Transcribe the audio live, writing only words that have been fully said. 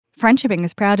Friendshipping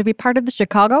is proud to be part of the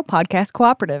Chicago Podcast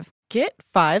Cooperative. Get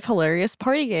 5 hilarious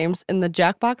party games in the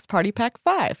Jackbox Party Pack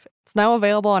 5. It's now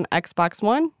available on Xbox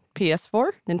One,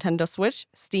 PS4, Nintendo Switch,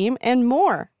 Steam, and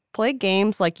more. Play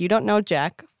games like You Don't Know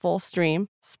Jack, Full Stream,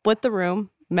 Split the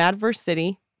Room, Madverse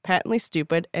City, Patently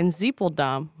Stupid, and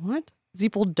Zeepeldome. What?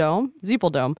 Zeepeldome?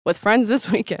 Zeepeldome with friends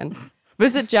this weekend.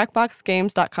 Visit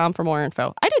jackboxgames.com for more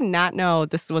info. I did not know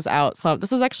this was out, so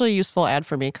this is actually a useful ad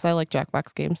for me because I like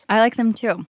Jackbox games. I like them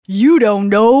too. You don't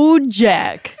know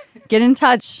Jack. Get in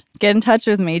touch. Get in touch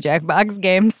with me, Jackbox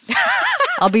Games.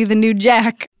 I'll be the new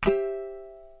Jack.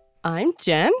 I'm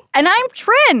Jen. And I'm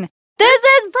Trin. This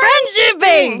is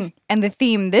Friendshipping. And the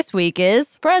theme this week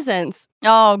is Presents.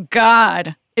 Oh,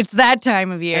 God. It's that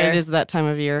time of year. It is that time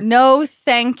of year. No,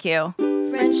 thank you.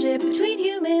 Friendship between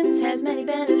humans has many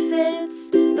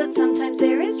benefits, but sometimes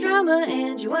there is drama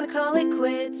and you want to call it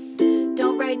quits.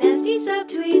 Don't write nasty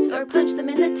subtweets or punch them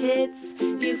in the tits.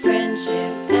 View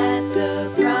friendship at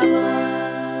the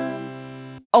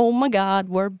problem. Oh my God,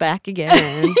 we're back again.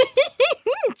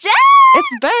 Jen!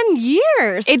 It's been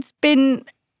years. It's been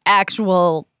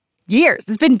actual years.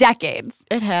 It's been decades.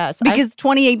 It has. Because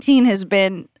 2018 has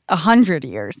been 100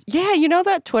 years. Yeah, you know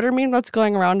that Twitter meme that's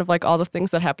going around of like all the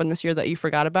things that happened this year that you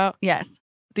forgot about? Yes.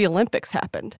 The Olympics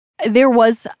happened. There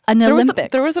was an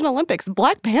Olympics. There was an Olympics.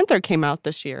 Black Panther came out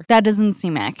this year. That doesn't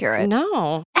seem accurate.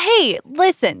 No. Hey,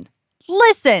 listen.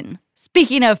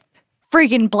 Speaking of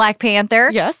freaking Black Panther.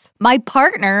 Yes. My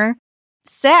partner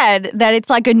said that it's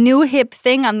like a new hip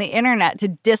thing on the internet to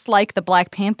dislike the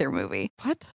Black Panther movie.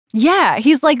 What? Yeah,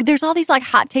 he's like, there's all these like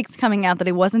hot takes coming out that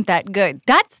it wasn't that good.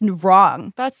 That's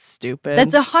wrong. That's stupid.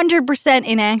 That's 100%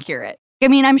 inaccurate. I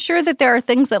mean, I'm sure that there are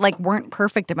things that like weren't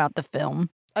perfect about the film,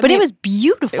 but it was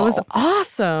beautiful. It was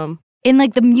awesome. And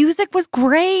like the music was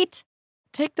great.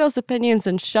 Take those opinions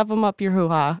and shove them up your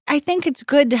hoo-ha. I think it's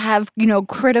good to have,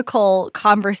 critical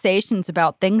conversations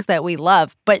about things that we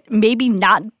love, but maybe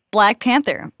not Black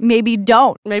Panther. Maybe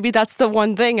don't. Maybe that's the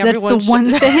one thing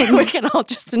thing we can all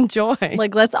just enjoy.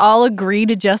 Like, let's all agree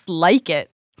to just like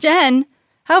it. Jen,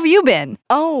 how have you been?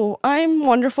 Oh, I'm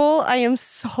wonderful. I am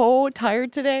so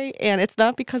tired today, and it's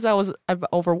not because I've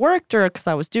overworked or because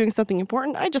I was doing something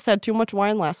important. I just had too much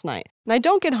wine last night. And I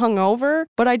don't get hungover,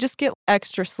 but I just get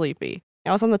extra sleepy.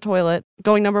 I was on the toilet,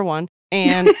 going number 1,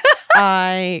 and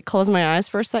I closed my eyes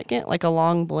for a second, like a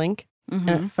long blink, and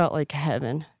it felt like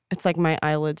heaven. It's like my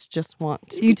eyelids just want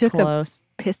to be close.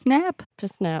 A piss nap?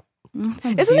 Piss nap.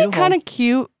 Isn't it kind of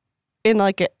cute in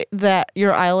like that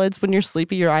your eyelids, when you're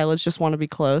sleepy, your eyelids just want to be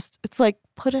closed? It's like,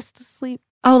 put us to sleep.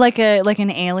 Oh, like an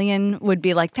alien would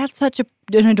be like, that's such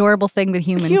an adorable thing that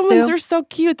humans do. Humans are so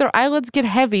cute. Their eyelids get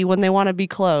heavy when they want to be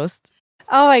closed.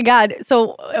 Oh my God.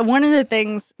 So one of the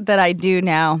things that I do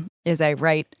now is I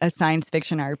write a science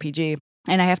fiction RPG,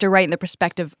 and I have to write in the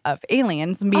perspective of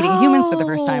aliens meeting humans for the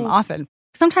first time often.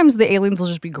 Sometimes the aliens will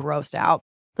just be grossed out.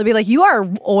 They'll be like, you are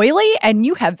oily and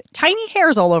you have tiny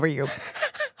hairs all over you.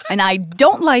 And I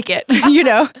don't like it,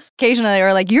 Occasionally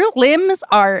they're like, your limbs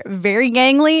are very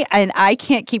gangly and I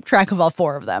can't keep track of all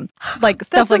 4 of them. Like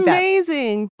stuff like that. That's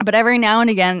amazing. But every now and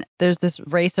again, there's this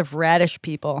race of radish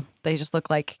people. They just look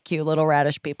like cute little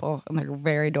radish people, and they're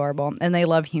very adorable, and they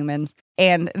love humans.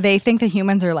 And they think that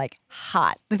humans are like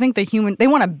hot. They think they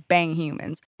want to bang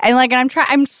humans. And like,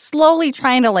 I'm slowly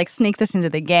trying to like sneak this into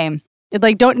the game.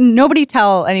 Like, nobody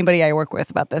tell anybody I work with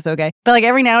about this, okay? But like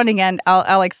every now and again,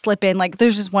 I'll like slip in. Like,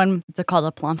 there's just one. It's called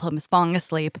a Plum Plum is falling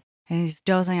asleep, and he's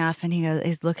dozing off, and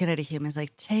he's looking at a human. He's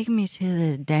like, take me to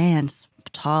the dance,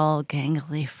 tall,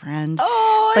 gangly friend.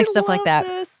 Oh, like I stuff love like that.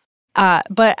 This.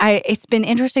 But it's been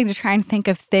interesting to try and think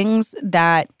of things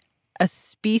that a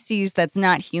species that's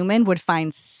not human would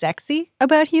find sexy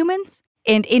about humans.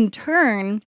 And in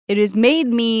turn, it has made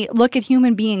me look at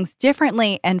human beings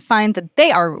differently and find that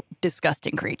they are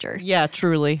disgusting creatures. Yeah,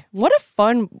 truly. What a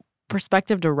fun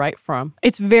perspective to write from.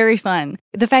 It's very fun.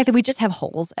 The fact that we just have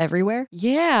holes everywhere.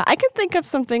 Yeah, I can think of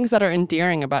some things that are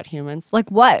endearing about humans. Like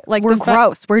what? Like we're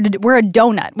gross. We're a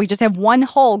donut. We just have one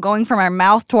hole going from our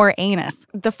mouth to our anus.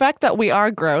 The fact that we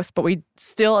are gross, but we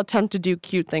still attempt to do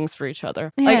cute things for each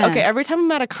other. Yeah. Like, okay, every time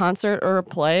I'm at a concert or a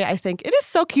play, I think it is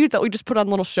so cute that we just put on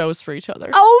little shows for each other.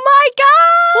 Oh my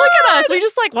God! Look at us. We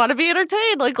just like want to be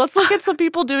entertained. Like, let's look at some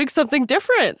people doing something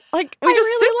different. Like, we just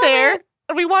really sit there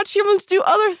and we watch humans do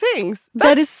other things.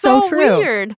 That is so true.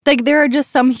 Weird. Like, there are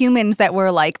just some humans that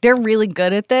were like, they're really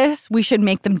good at this. We should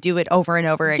make them do it over and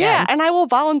over again. Yeah, and I will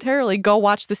voluntarily go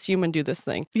watch this human do this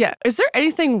thing. Yeah. Is there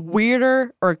anything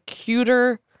weirder or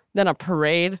cuter than a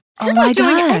parade. Oh You're my not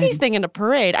doing God. anything in a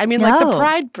parade. I mean, like the No.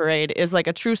 Pride Parade is like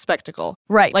a true spectacle.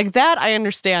 Right. Like that, I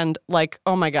understand. Like,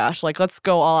 oh my gosh, like let's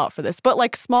go all out for this. But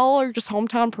like smaller, just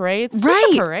hometown parades, just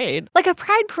Right. a parade. Like a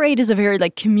pride parade is a very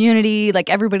like community, like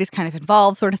everybody's kind of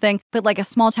involved sort of thing. But like a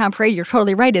small town parade, you're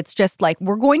totally right. It's just like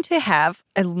we're going to have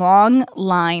a long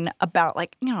line about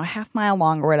like, a half mile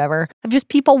long or whatever of just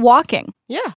people walking.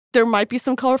 Yeah, there might be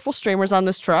some colorful streamers on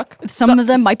this truck. Some of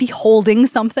them might be holding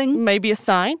something. Maybe a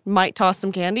sign, might toss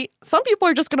some candy. Some people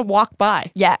are just going to walk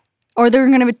by. Yeah. Or they're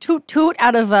going to toot toot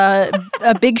out of a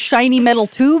big shiny metal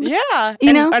tubes. Yeah. You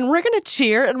and, know? And we're going to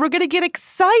cheer and we're going to get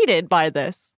excited by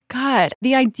this. God,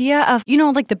 the idea of,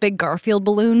 like the big Garfield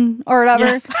balloon or whatever.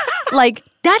 Yes. Like,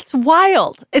 that's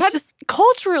wild. It's just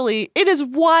Culturally, it is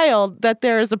wild that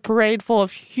there is a parade full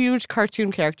of huge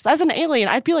cartoon characters. As an alien,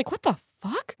 I'd be like, what the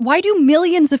fuck? why do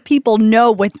millions of people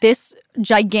know what this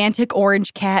gigantic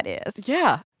orange cat is?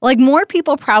 Yeah. Like, more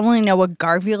people probably know what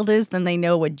Garfield is than they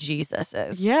know what Jesus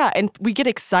is. Yeah. And we get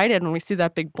excited when we see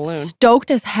that big balloon. Stoked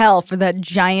as hell for that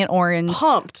giant orange.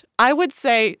 Pumped. I would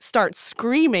say start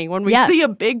screaming when we Yeah. see a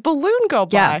big balloon go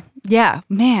by. Yeah. Yeah.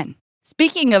 Man.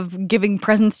 Speaking of giving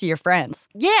presents to your friends.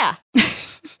 Yeah.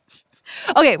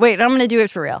 Okay, wait, I'm going to do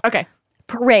it for real. Okay.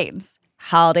 Parades.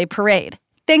 Holiday parade.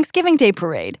 Thanksgiving Day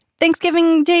parade.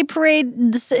 Thanksgiving Day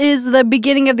parade is the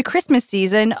beginning of the Christmas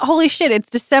season. Holy shit, it's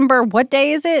December. What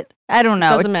day is it? I don't know.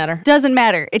 Doesn't matter. Doesn't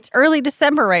matter. It's early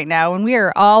December right now, and we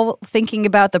are all thinking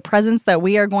about the presents that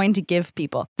we are going to give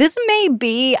people. This may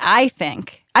be, I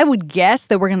would guess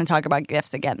that we're going to talk about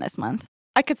gifts again this month.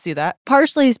 I could see that.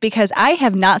 Partially is because I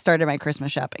have not started my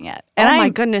Christmas shopping yet. And oh my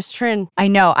goodness, Trin. I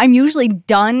know. I'm usually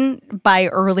done by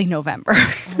early November.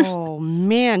 Oh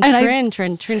man, And I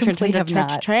Trin. simply have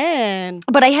not. Trin.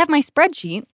 But I have my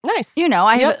spreadsheet. Nice.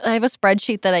 I Yep. have a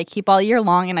spreadsheet that I keep all year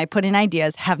long, and I put in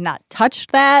ideas. Have not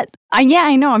touched that. I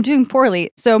know I'm doing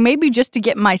poorly. So maybe just to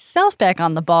get myself back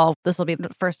on the ball, this will be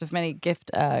the first of many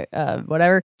gift,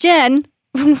 whatever. Jen,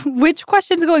 which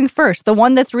question's going first? The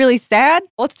one that's really sad?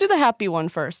 Let's do the happy one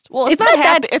first. Well, it's, It's not not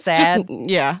happy. that It's sad. just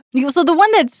yeah. So the one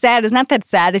that's sad is not that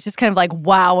sad. It's just kind of like,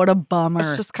 wow, what a bummer.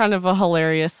 It's just kind of a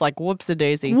hilarious like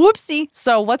whoops-a-daisy. Whoopsie.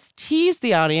 So let's tease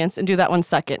the audience and do that one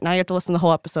second. Now you have to listen to the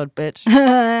whole episode, bitch.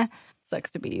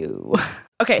 Sucks to be you.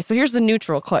 Okay, so here's the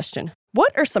neutral question.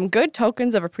 What are some good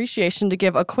tokens of appreciation to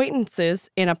give acquaintances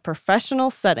in a professional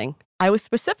setting? I was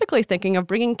specifically thinking of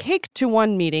bringing cake to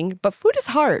one meeting, but food is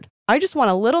hard. I just want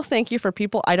a little thank you for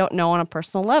people I don't know on a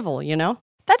personal level, you know?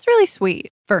 That's really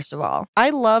sweet, first of all.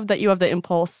 I love that you have the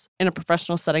impulse in a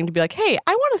professional setting to be like, hey,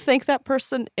 I want to thank that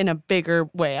person in a bigger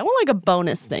way. I want like a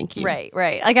bonus thank you. Right.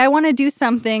 Like, I want to do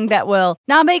something that will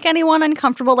not make anyone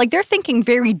uncomfortable. Like, they're thinking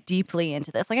very deeply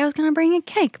into this. Like, I was going to bring a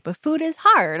cake, but food is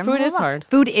hard. Food is hard.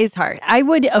 Food is hard. I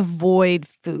would avoid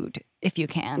food if you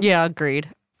can. Yeah, agreed.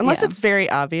 Unless Yeah. it's very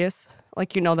obvious,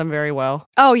 like you know them very well.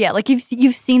 Oh, yeah. Like,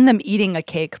 you've seen them eating a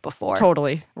cake before.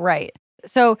 Totally. Right.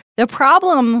 So the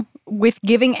problem with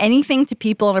giving anything to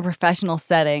people in a professional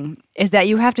setting is that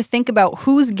you have to think about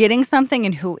who's getting something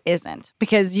and who isn't.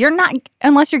 Because you're not,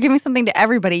 unless you're giving something to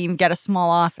everybody, you get a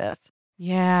small office.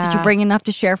 Yeah. Did you bring enough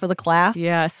to share for the class?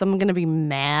 Yeah, is someone going to be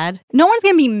mad? No one's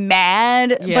going to be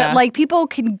mad, Yeah. but like people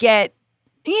can get,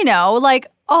 like,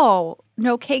 oh,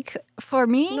 no cake for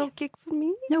me? No cake for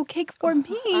me? No cake for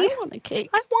me? I want a cake.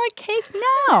 I want cake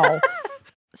now.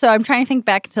 So I'm trying to think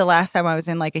back to the last time I was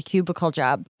in like a cubicle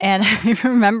job. And I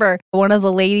remember one of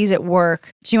the ladies at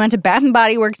work, she went to Bath and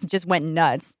Body Works and just went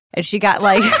nuts. And she got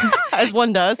like, As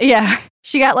one does. yeah,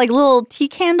 she got like little tea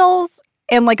candles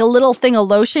and like a little thing of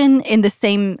lotion in the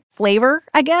same flavor,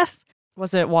 I guess.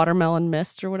 Was it watermelon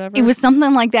mist or whatever? It was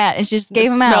something like that. And she just gave it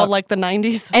them out. smelled like the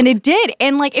 90s. And it did.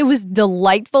 And like, it was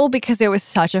delightful because it was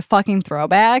such a fucking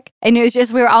throwback. And it was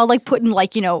just, we were all like putting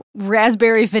like,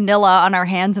 raspberry vanilla on our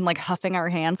hands and like huffing our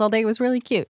hands all day. It was really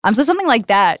cute. So something like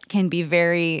that can be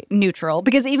very neutral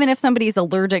because even if somebody's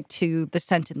allergic to the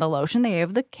scent in the lotion, they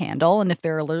have the candle. And if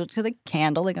they're allergic to the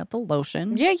candle, they got the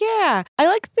lotion. Yeah. I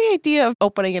like the idea of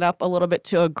opening it up a little bit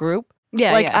to a group.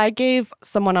 Yeah. Like I gave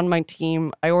someone on my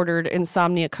team, I ordered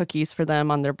insomnia cookies for them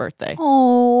on their birthday.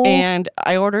 Oh. And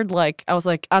I ordered I was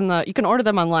like you can order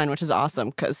them online, which is awesome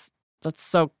because that's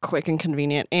so quick and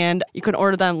convenient. And you can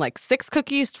order them like 6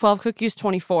 cookies, 12 cookies,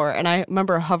 24. And I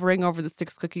remember hovering over the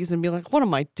 6 cookies and being like, what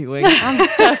am I doing? I'm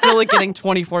definitely getting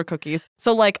 24 cookies.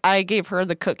 So I gave her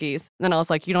the cookies. And then I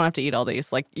was like, you don't have to eat all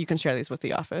these. Like you can share these with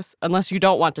the office unless you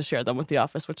don't want to share them with the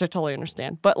office, which I totally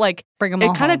understand. But bring them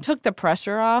all it kind of home. took the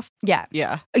pressure off. Yeah.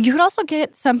 Yeah. You could also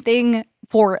get something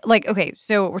for okay,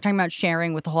 so we're talking about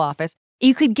sharing with the whole office.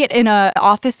 You could get in a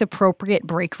office-appropriate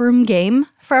break room game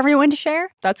for everyone to share.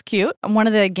 That's cute. One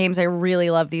of the games I really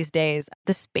love these days,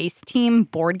 the Space Team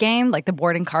board game, like the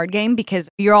board and card game, because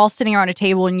you're all sitting around a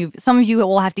table and some of you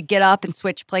will have to get up and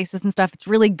switch places and stuff. It's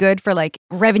really good for like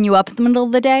revving you up in the middle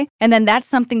of the day. And then that's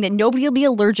something that nobody will be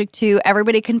allergic to.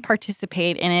 Everybody can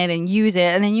participate in it and use it.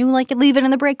 And then you like leave it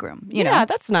in the break room, you know? Yeah,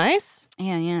 that's nice.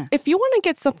 Yeah. If you want to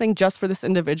get something just for this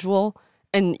individual,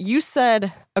 and you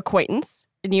said acquaintance,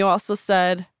 and you also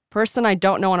said person I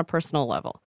don't know on a personal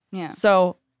level. Yeah.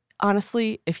 So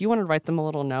honestly, if you want to write them a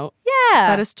little note, Yeah.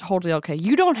 that is totally okay.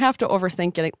 You don't have to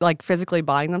overthink getting, like, physically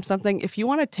buying them something. If you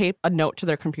want to tape a note to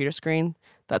their computer screen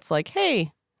that's like,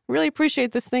 hey, really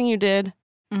appreciate this thing you did.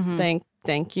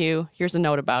 Thank you. Here's a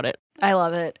note about it. I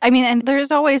love it. I mean, and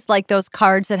there's always like those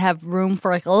cards that have room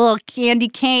for like a little candy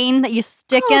cane that you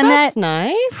stick in That's it.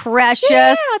 nice. Precious.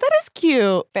 Yeah, that is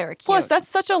cute. Very cute. Plus, that's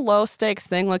such a low stakes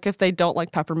thing. Like, if they don't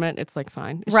like peppermint, it's like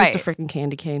fine. It's Right. just a freaking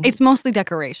candy cane. It's mostly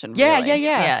decoration. Yeah, really.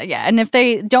 yeah. Yeah. And if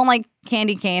they don't like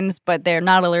candy canes, but they're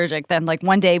not allergic, then like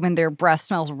one day when their breath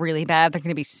smells really bad, they're going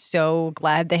to be so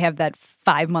glad they have that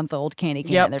 5-month-old candy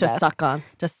cane in their to desk. suck on.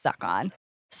 Just suck on.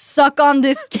 Suck on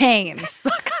this cane.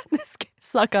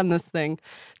 Suck on this thing.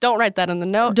 Don't write that in the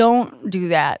note. Don't do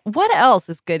that. What else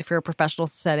is good for a professional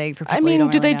setting for people I you mean,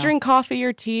 don't do really they know? drink coffee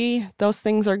or tea? Those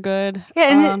things are good.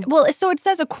 Yeah, and so it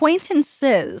says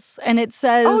acquaintances, and it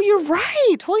says Oh, you're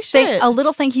right. Holy shit. a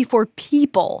little thank you for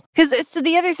people. Because so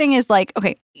the other thing is like,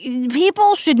 okay,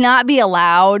 people should not be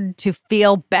allowed to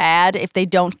feel bad if they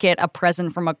don't get a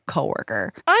present from a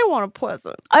coworker. I want a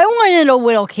present. I wanted a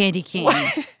little candy cane.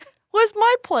 Where's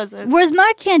my present? Where's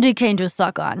my candy cane to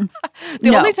suck on?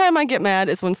 The No. only time I get mad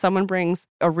is when someone brings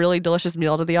a really delicious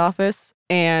meal to the office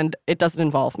and it doesn't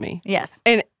involve me. Yes.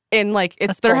 And like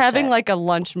That's they're bullshit. having like a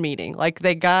lunch meeting. Like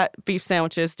they got beef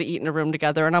sandwiches to eat in a room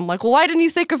together. And I'm like, well, why didn't you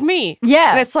think of me?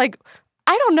 Yeah. And it's like,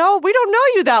 I don't know. We don't know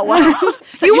you that well.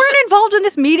 You weren't involved in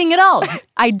this meeting at all.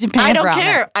 I depend I don't around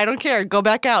care. it. I don't care. Go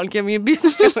back out and give me a beef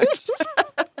sandwich.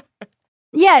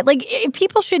 Yeah, like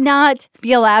people should not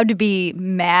be allowed to be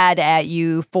mad at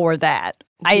you for that,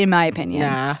 in my opinion.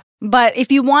 Nah. But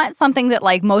if you want something that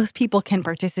like most people can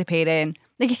participate in,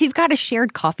 like if you've got a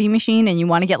shared coffee machine and you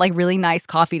want to get like really nice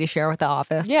coffee to share with the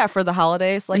office. Yeah, for the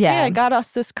holidays. Like, Yeah. hey, I got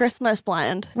us this Christmas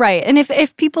blend. Right. And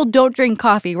if people don't drink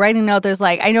coffee, writing a note there's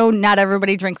like, I know not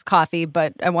everybody drinks coffee,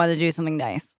 but I want to do something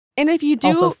nice. And if you do,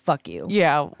 Also, fuck you.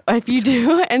 yeah, if you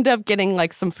do end up getting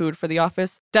like some food for the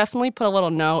office, definitely put a little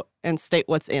note and state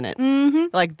what's in it. Mm-hmm.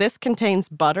 Like, this contains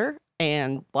butter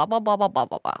and blah, blah, blah, blah, blah,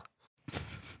 blah, blah.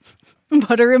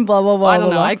 Butter and blah, blah, blah. I don't blah,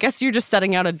 know. blah. I guess you're just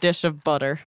setting out a dish of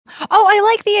butter. Oh, I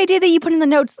like the idea that you put in the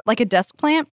notes like a desk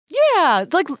plant. Yeah,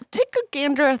 it's like, take a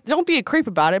gander. Don't be a creep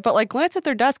about it, but like glance at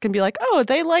their desk and be like, oh,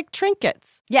 they like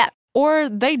trinkets. Yeah. Or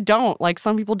they don't. Like,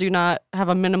 some people do not have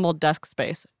a minimal desk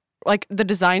space. Like, the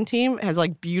design team has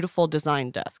like beautiful design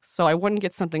desks. So I wouldn't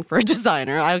get something for a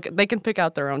designer. They can pick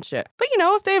out their own shit. But you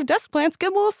know, if they have desk plants, get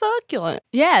them a little succulent.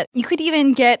 Yeah. You could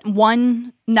even get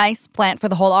one nice plant for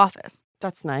the whole office.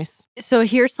 That's nice. So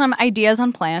here's some ideas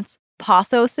on plants.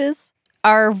 Pothoses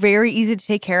are very easy to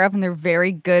take care of and they're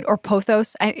very good. Or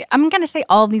pothos. I'm going to say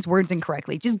all of these words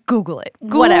incorrectly. Just Google it.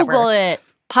 Whatever. Google it.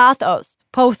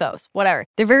 Pothos, whatever.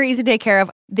 They're very easy to take care of.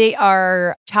 They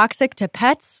are toxic to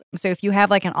pets. So if you have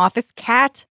like an office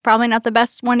cat, probably not the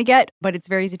best one to get, but it's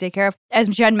very easy to take care of. As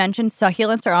Jen mentioned,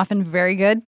 succulents are often very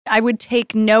good. I would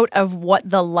take note of what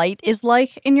the light is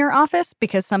like in your office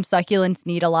because some succulents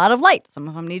need a lot of light. Some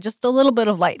of them need just a little bit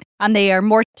of light. And they are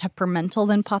more temperamental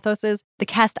than pothoses. The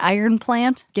cast iron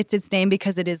plant gets its name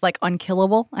because it is like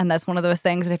unkillable. And that's one of those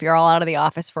things that if you're all out of the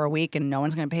office for a week and no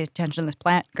one's going to pay attention to this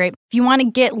plant, great. If you want to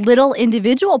get little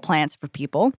individual plants for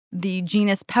people, the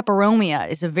genus Peperomia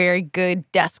is a very good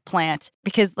desk plant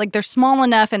because like they're small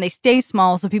enough and they stay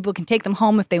small so people can take them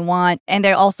home if they want. And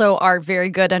they also are very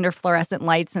good under fluorescent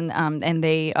lights and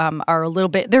they are a little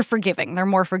bit, they're forgiving. They're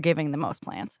more forgiving than most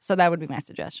plants. So that would be my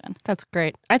suggestion. That's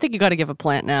great. I think you got to give a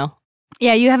plant now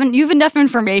Yeah, you've enough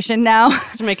information now.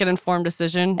 to make an informed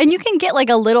decision. And you can get like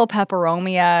a little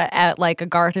Peperomia at like a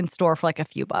garden store for like a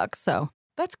few bucks. So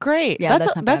That's great. Yeah,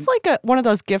 that's not bad. that's like one of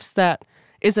those gifts that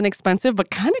isn't expensive, but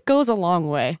kind of goes a long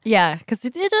way. yeah, because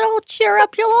it'll cheer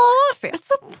up your little office.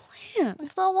 It's a plant.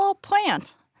 It's a little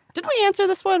plant. Did we answer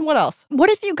this one? What else? What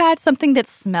if you got something that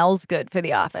smells good for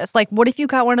the office? Like, what if you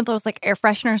got one of those like air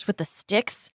fresheners with the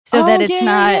sticks so that it's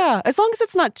not Yeah. As long as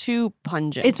it's not too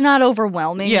pungent. it's not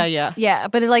overwhelming. Yeah. Yeah,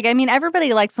 but like I mean,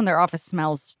 everybody likes when their office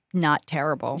smells not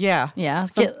terrible. Yeah. Yeah,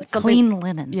 Some- get something- clean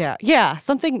linen. Yeah.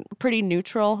 Something pretty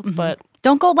neutral, but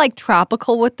Don't go like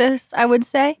tropical with this, I would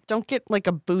say. Don't get like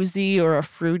a boozy or a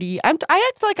fruity. I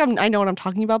act like I know what I'm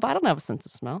talking about, but I don't have a sense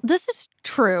of smell. This is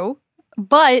true,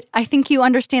 but I think you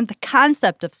understand the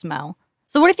concept of smell.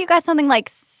 So what if you got something like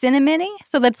cinnamony?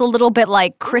 So that's a little bit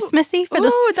like Christmassy for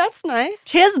this. Ooh, that's nice.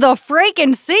 'Tis the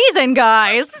freaking season,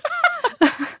 guys.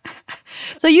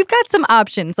 So you've got some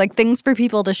options, like things for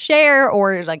people to share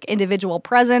or like individual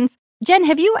presents. Jen,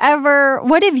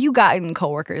 what have you gotten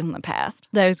coworkers in the past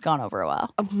that has gone over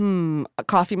well? A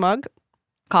coffee mug.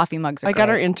 Coffee mugs are I got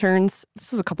our great. interns,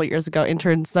 this was a couple of years ago,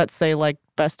 interns that say like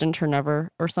best intern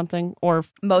ever or something, or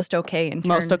Most okay intern.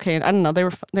 most okay. I don't know. They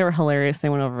were hilarious. They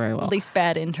went over very well. Least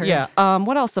bad intern. Yeah.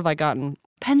 What else have I gotten?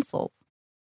 Pencils.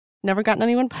 Never gotten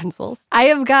anyone pencils, I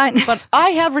have gotten... but I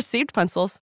have received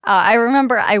pencils. I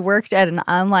remember I worked at an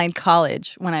online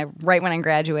college right when I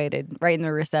graduated, right in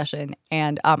the recession,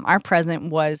 and our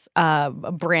present was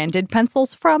branded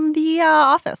pencils from the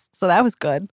office. So that was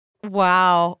good.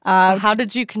 Wow. How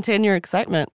did you contain your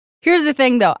excitement? Here's the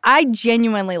thing, though. I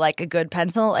genuinely like a good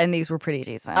pencil, and these were pretty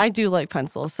decent. I do like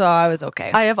pencils. So I was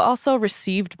okay. I have also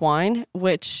received wine,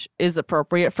 which is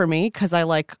appropriate for me because I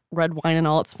like red wine in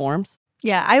all its forms.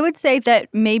 Yeah, I would say that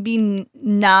maybe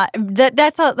not.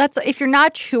 That's if you're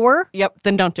not sure, Yep,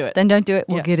 then don't do it. then don't do it.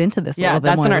 We'll Yeah. get into this. A Yeah, little bit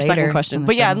that's more in our later. second question. In the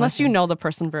But yeah, second unless you question. know the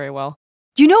person very well.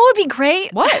 You know what would be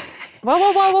great? What?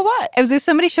 What? It was if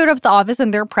somebody showed up at the office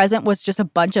and their present was just a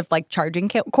bunch of like charging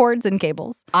cords and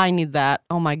cables. I need that.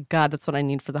 Oh my God, that's what I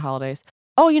need for the holidays.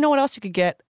 Oh, you know what else you could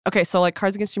get? Okay, so like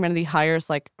Cards Against Humanity hires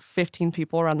like 15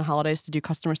 people around the holidays to do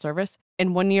customer service.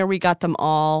 And one year we got them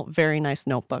all very nice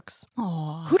notebooks.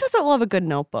 Oh, Who doesn't love a good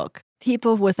notebook?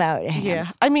 people without hands. Yeah.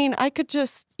 I mean, I could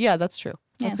just, yeah, that's true.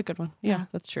 That's Yeah. a good one. Yeah,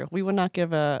 that's true. We would not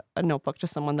give a notebook to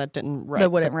someone that didn't write.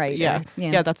 That wouldn't write, Yeah.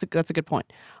 yeah. Yeah, that's a good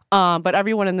point. But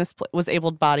everyone in this was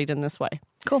able-bodied in this way.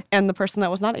 Cool. And the person that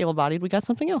was not able-bodied, we got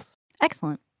something else.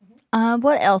 Excellent.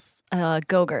 What else?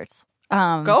 Go-gurts.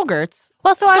 Go-gurts?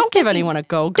 Well, so I was Don't give thinking- anyone a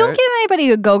go-gurt. Don't give anybody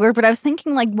a go-gurt, but I was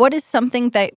thinking, like, what is something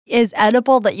that is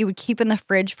edible that you would keep in the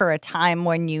fridge for a time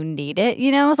when you need it?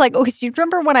 You know, it's like, okay, so you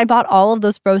remember when I bought all of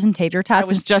those frozen tater I tots?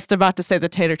 was just about to say the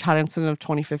tater tot incident of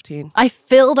 2015. I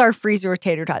filled our freezer with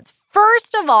tater tots.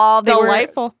 First of all,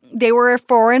 Delightful. They were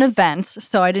for an event,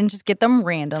 so I didn't just get them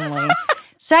randomly.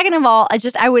 Second of all,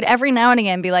 I would every now and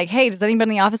again be like, hey, does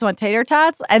anybody in the office want tater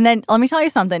tots? And then let me tell you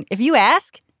something. If you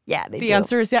ask, yeah, they do. The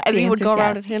answer is yeah. And The you would answer go is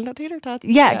around yes. and hand out tater tots.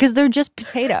 Yeah, because they're just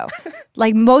potato.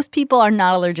 Like most people are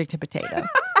not allergic to potato.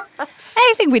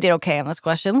 I think we did okay on this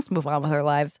question. Let's move on with our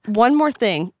lives. One more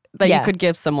thing that Yeah. you could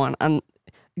give someone on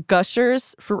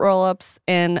Gushers, fruit roll-ups,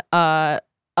 and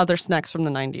other snacks from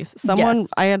the 90s. Yes.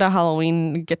 I had a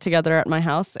Halloween get-together at my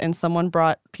house, and someone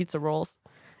brought pizza rolls.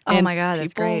 Oh and my God,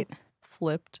 that's people great.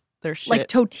 Flipped their shit. Like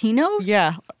Totino's?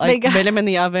 Yeah, They like got- made them in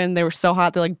the oven. They were so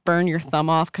hot they like burn your thumb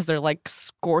off because they're like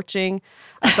scorching.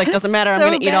 I was like, doesn't matter. I'm So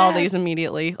gonna eat all bad. these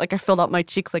immediately. Like I filled up my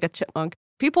cheeks like a chipmunk.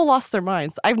 People lost their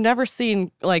minds. I've never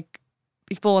seen like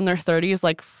people in their 30s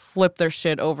like flip their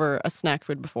shit over a snack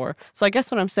food before. So I guess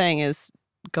what I'm saying is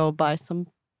go buy some.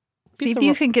 See pizza if you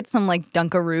roll- can get some like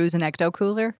Dunkaroos and Ecto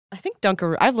Cooler. I think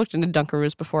Dunkaroo. I've looked into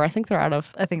Dunkaroos before. I think they're out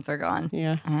of. I think they're gone.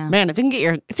 Yeah. Yeah. Man, if you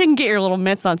can get your little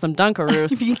mitts on some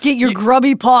Dunkaroos, If you get your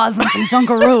grubby paws on some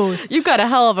Dunkaroos. you've got a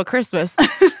hell of a Christmas.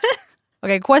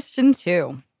 Okay, question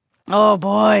 2. Oh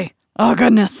boy. Oh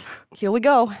goodness. Here we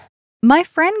go. My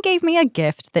friend gave me a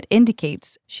gift that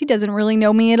indicates she doesn't really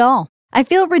know me at all. I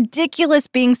feel ridiculous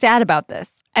being sad about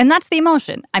this. And that's the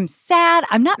emotion. I'm sad.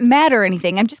 I'm not mad or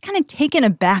anything. I'm just kind of taken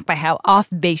aback by how off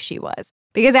base she was.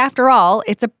 Because after all,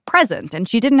 it's a present and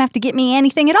she didn't have to get me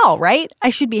anything at all, right? I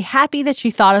should be happy that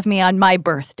she thought of me on my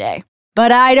birthday.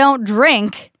 But I don't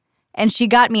drink. And she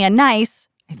got me a nice,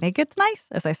 I think it's nice,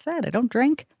 as I said, I don't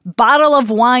drink, bottle of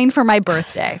wine for my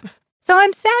birthday. So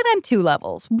I'm sad on 2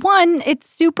 levels. One, it's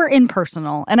super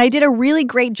impersonal, and I did a really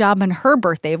great job on her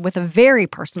birthday with a very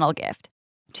personal gift.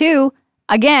 2,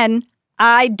 again,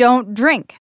 I don't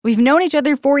drink. We've known each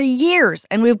other for years,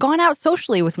 and we've gone out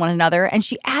socially with one another, and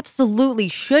she absolutely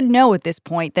should know at this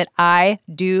point that I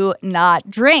do not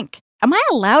drink. Am I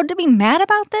allowed to be mad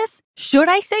about this? Should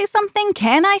I say something?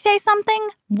 Can I say something?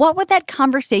 What would that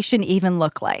conversation even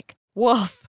look like?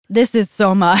 Woof. This is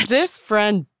so much. This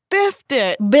friend biffed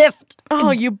it. Biffed. Oh,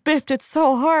 you biffed it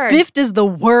so hard. Biffed is the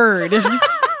word.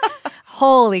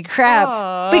 Holy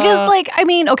crap. Because, like, I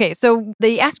mean, okay, so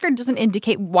the asker doesn't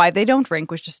indicate why they don't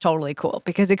drink, which is totally cool.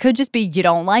 Because it could just be you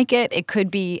don't like it. It could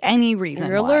be any reason.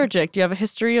 You're why. allergic. You have a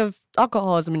history of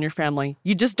alcoholism in your family.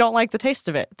 You just don't like the taste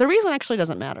of it. The reason actually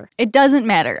doesn't matter. It doesn't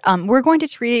matter. We're going to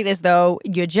treat it as though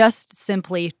you just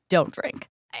simply don't drink.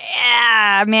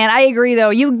 Yeah, man, I agree though.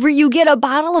 You get a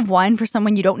bottle of wine for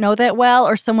someone you don't know that well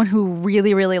or someone who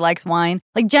really, really likes wine.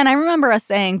 Like Jen, I remember us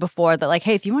saying before that like,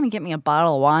 hey, if you want to get me a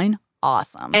bottle of wine,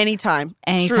 awesome. Anytime.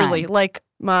 Truly. Like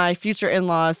my future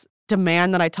in-laws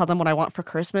demand that I tell them what I want for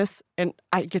Christmas, and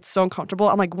I get so uncomfortable.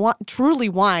 I'm like, truly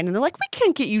wine. And they're like, we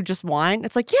can't get you just wine.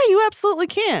 It's like, yeah, you absolutely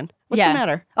can. What's the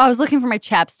matter? Oh, I was looking for my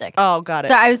chapstick. Oh, got it.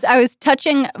 So I was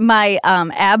touching my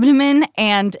abdomen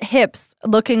and hips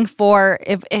looking for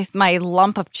if my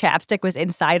lump of chapstick was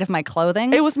inside of my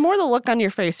clothing. It was more the look on your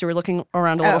face. You were looking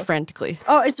around a little frantically.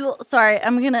 Oh, sorry.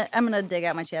 I'm gonna dig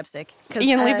out my chapstick.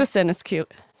 Ian, leave this in. It's cute.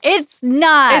 It's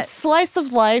not. It's slice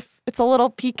of life. It's a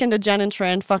little peek into Jen and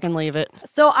Trin. Fucking leave it.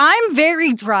 So I'm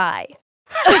very dry.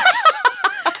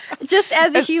 Just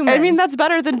as a human. I mean, that's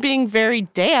better than being very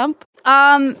damp.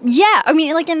 Yeah. I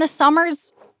mean, like in the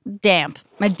summers, damp.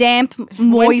 My damp,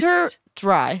 moist, winter,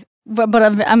 dry. But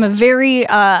I'm a very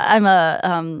I'm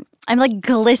like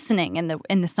glistening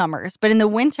in the summers. But in the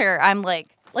winter, I'm like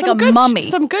a mummy.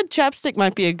 Some good chapstick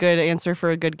might be a good answer for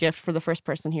a good gift for the first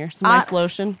person here. Some nice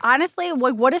lotion. Honestly,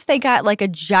 what if they got like a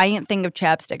giant thing of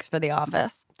chapsticks for the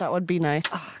office? That would be nice.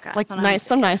 Oh, God, like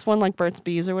some nice one like Burt's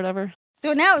Bees or whatever.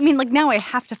 So now, now I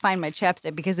have to find my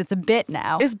chapstick because it's a bit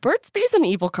now. Is Burt's Bees an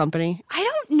evil company? I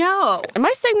don't know. Am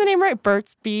I saying the name right?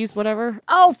 Burt's Bees, whatever?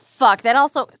 Oh, fuck. That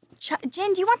also... Jen,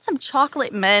 do you want some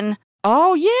chocolate men?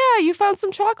 Oh, yeah. You found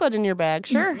some chocolate in your bag.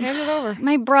 Sure. Hand it over.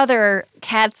 My brother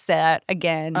cat sat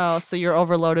again. Oh, so you're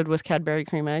overloaded with Cadbury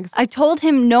cream eggs? I told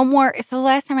him no more. So the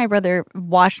last time my brother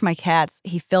washed my cats,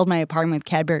 he filled my apartment with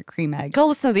Cadbury cream eggs. Go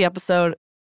listen to the episode.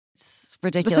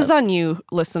 Ridiculous. This is on you,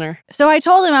 listener. So I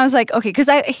told him, I was like, okay, because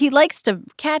he likes to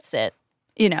cat sit,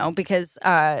 because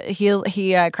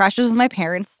he crashes with my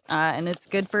parents, and it's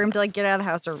good for him to like get out of the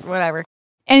house or whatever.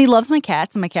 And he loves my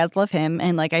cats, and my cats love him,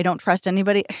 and like I don't trust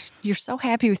anybody. You're so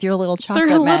happy with your little chocolate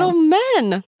They're men. little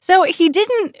men. So he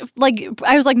didn't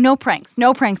I was like, no pranks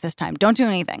this time. Don't do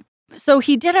anything. So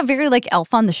he did a very like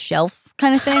Elf on the Shelf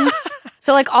kind of thing.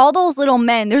 So like all those little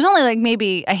men, there's only like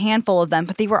maybe a handful of them,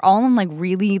 but they were all in like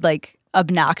really like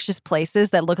obnoxious places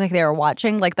that looked like they were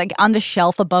watching, like on the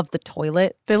shelf above the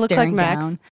toilet. They look like Max.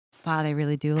 Down. Wow, they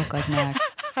really do look like Max.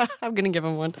 I'm gonna give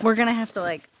him one. We're gonna have to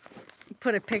like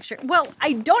put a picture. Well,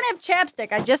 I don't have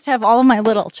chapstick. I just have all of my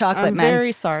little chocolate men. I'm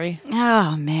very sorry.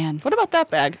 Oh man. What about that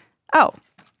bag? Oh,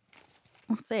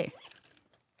 let's see.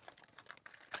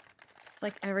 It's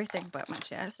like everything but my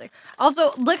chapstick.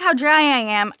 Also, look how dry I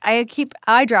am. I keep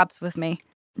eye drops with me.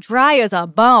 Dry as a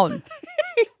bone.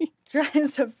 Dry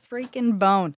as a freaking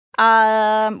bone.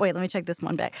 Wait, let me check this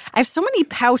one bag. I have so many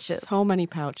pouches. So many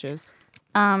pouches.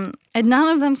 And none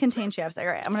of them contain chapstick. All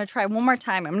right, I'm gonna try one more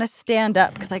time. I'm gonna stand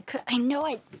up because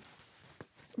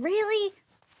Really?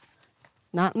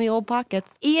 Not in the old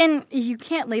pockets. Ian, you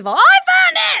can't leave all. Oh, I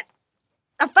found it!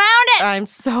 I found it! I'm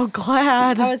so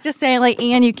glad. I was just saying, like,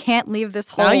 Ian, you can't leave this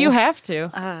hole. Now you have to.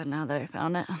 Now that I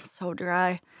found it, I'm so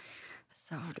dry.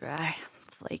 So dry.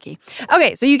 Flaky.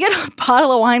 Okay, so you get a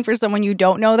bottle of wine for someone you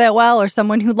don't know that well or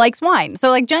someone who likes wine. So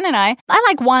like Jen and I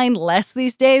like wine less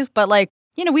these days, but like,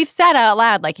 we've said out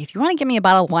loud, like, if you want to give me a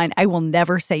bottle of wine, I will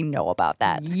never say no about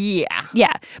that. Yeah.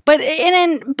 Yeah. But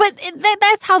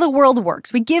that's how the world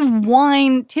works. We give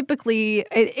wine, typically,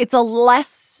 it's a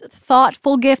less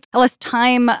thoughtful gift, a less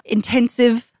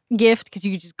time-intensive gift, because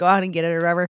you just go out and get it or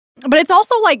whatever. But it's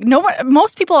also like,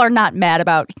 most people are not mad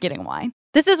about getting wine.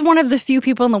 This is one of the few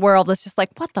people in the world that's just like,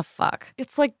 what the fuck?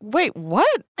 It's like, wait,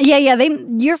 what? Yeah,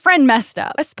 your friend messed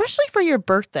up. Especially for your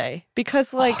birthday.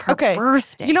 Because like, her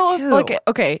birthday,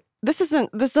 okay, this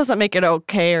doesn't make it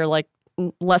okay or like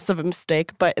less of a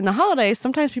mistake, but in the holidays,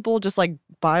 sometimes people will just like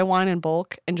buy wine in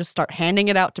bulk and just start handing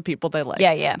it out to people they like.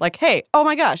 Yeah. Like, hey, oh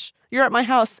my gosh, you're at my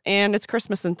house and it's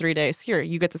Christmas in 3 days. Here,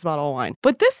 you get this bottle of wine.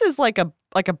 But this is like a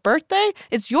birthday.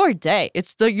 It's your day.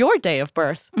 It's your day of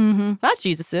birth. Mm-hmm. Not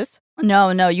Jesus's.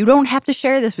 No, you don't have to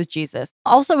share this with Jesus.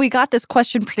 Also, we got this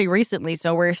question pretty recently,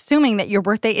 so we're assuming that your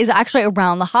birthday is actually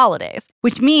around the holidays,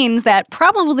 which means that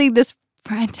probably this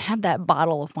friend had that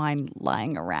bottle of wine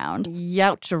lying around.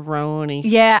 Youcheroni.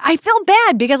 Yeah, I feel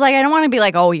bad because like I don't want to be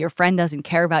like, oh, your friend doesn't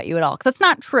care about you at all, because that's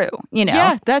not true,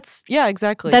 Yeah,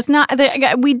 exactly. That's not,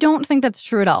 we don't think that's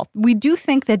true at all. We do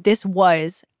think that this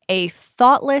was a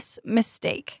thoughtless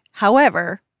mistake,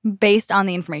 however, based on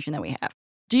the information that we have.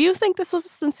 Do you think this was a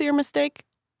sincere mistake,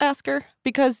 Asker?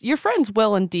 Because your friends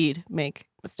will indeed make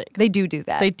mistakes. They do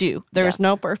that. They do. There's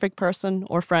no perfect person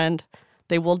or friend.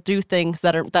 They will do things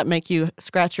that make you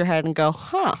scratch your head and go,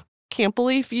 huh, can't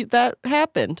believe that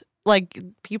happened. Like,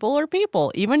 people are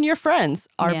people. Even your friends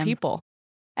are people.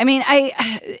 I mean,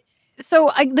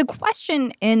 the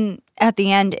question at the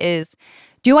end is,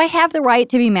 Do I have the right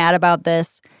to be mad about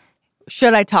this?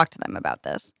 Should I talk to them about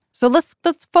this? So let's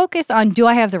focus on, do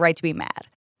I have the right to be mad?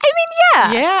 I mean,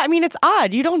 yeah. Yeah, I mean, it's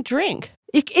odd. You don't drink.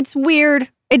 It's weird.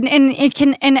 And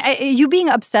you being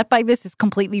upset by this is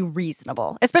completely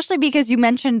reasonable, especially because you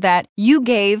mentioned that you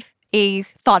gave a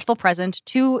thoughtful present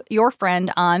to your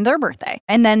friend on their birthday,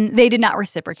 and then they did not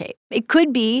reciprocate. It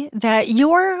could be that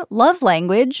your love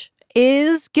language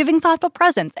is giving thoughtful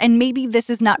presents, and maybe this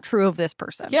is not true of this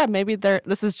person. Yeah, maybe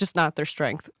this is just not their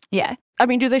strength. Yeah. I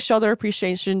mean, do they show their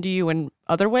appreciation to you in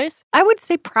other ways? I would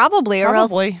say probably, or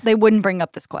else they wouldn't bring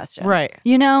up this question. Right.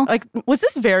 You know? Like, was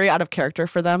this very out of character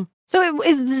for them? So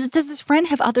does this friend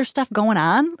have other stuff going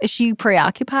on? Is she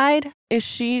preoccupied? Is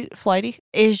she flighty?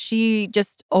 Is she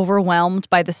just overwhelmed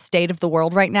by the state of the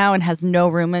world right now and has no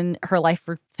room in her life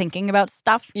for thinking about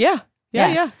stuff? Yeah.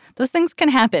 Those things can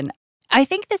happen. I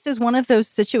think this is one of those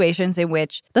situations in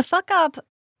which the fuck up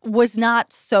was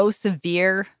not so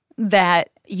severe that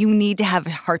you need to have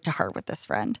a heart-to-heart with this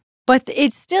friend. But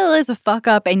it still is a fuck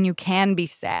up and you can be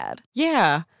sad.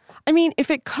 Yeah. I mean,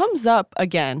 if it comes up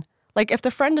again, like if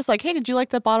the friend is like, hey, did you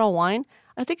like that bottle of wine?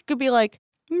 I think it could be like,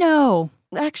 no.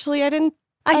 Actually, I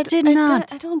did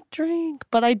not. I don't drink,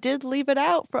 but I did leave it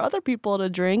out for other people to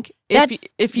drink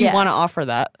if you want to offer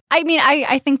that. I mean,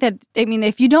 I think that,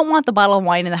 if you don't want the bottle of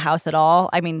wine in the house at all,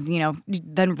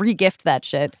 then re-gift that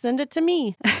shit. Send it to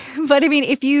me. But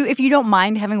if you don't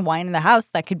mind having wine in the house,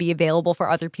 that could be available for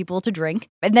other people to drink.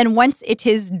 And then once it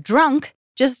is drunk,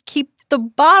 just keep the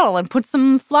bottle and put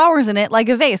some flowers in it like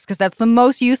a vase, because that's the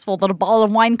most useful that a bottle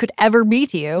of wine could ever be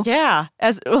to you. Yeah.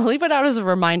 Leave it out as a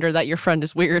reminder that your friend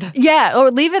is weird. Yeah,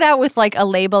 or leave it out with like a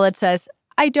label that says,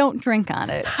 I don't drink on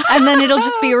it. And then it'll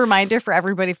just be a reminder for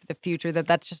everybody for the future that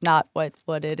that's just not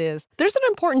what it is. There's an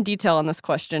important detail on this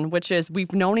question, which is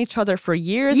we've known each other for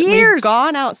years. We've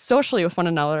gone out socially with one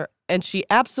another, and she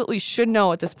absolutely should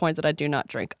know at this point that I do not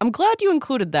drink. I'm glad you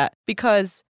included that,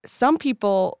 because some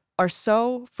people are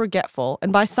so forgetful,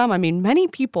 and by some I mean many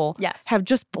people have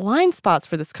just blind spots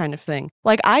for this kind of thing.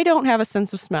 Like, I don't have a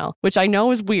sense of smell, which I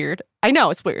know is weird. I know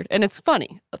it's weird, and it's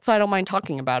funny, so I don't mind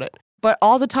talking about it. But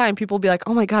all the time, people will be like,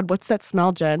 oh my God, what's that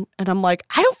smell, Jen? And I'm like,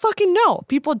 I don't fucking know.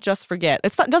 People just forget.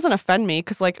 It doesn't offend me,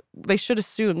 because like they should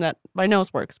assume that my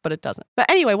nose works, but it doesn't. But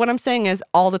anyway, what I'm saying is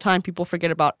all the time people forget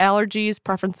about allergies,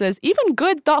 preferences. Even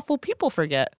good, thoughtful people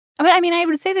forget. But I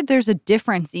would say that there's a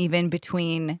difference even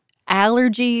between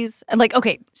allergies. Like,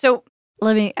 okay, so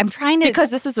I'm trying to... Because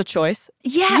this is a choice.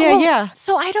 Yeah.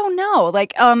 So I don't know.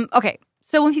 Like, okay.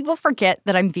 So when people forget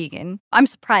that I'm vegan, I'm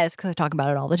surprised because I talk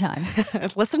about it all the time.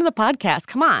 Listen to the podcast.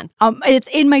 Come on. It's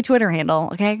in my Twitter handle,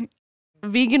 okay?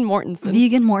 Vegan Mortensen.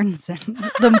 Vegan Mortensen.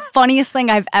 The funniest thing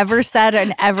I've ever said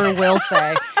and ever will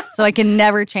say. So I can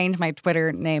never change my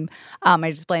Twitter name,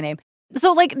 my display name.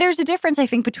 So, like, there's a difference, I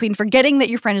think, between forgetting that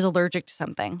your friend is allergic to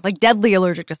something, like deadly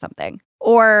allergic to something,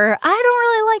 or I don't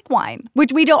really like wine,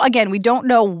 which we don't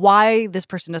know why this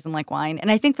person doesn't like wine. And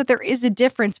I think that there is a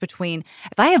difference between,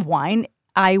 if I have wine,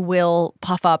 I will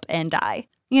puff up and die,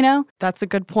 you know? That's a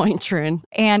good point, Trin.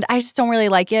 And I just don't really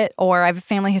like it, or I have a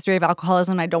family history of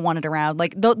alcoholism and I don't want it around.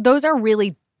 Like, those are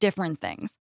really different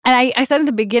things. And I said at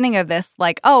the beginning of this,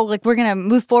 like, oh, like, we're going to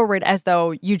move forward as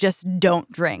though you just don't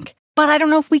drink. But I don't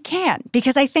know if we can,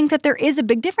 because I think that there is a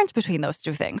big difference between those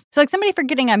two things. So like somebody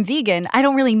forgetting I'm vegan, I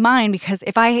don't really mind, because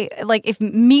if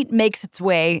meat makes its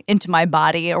way into my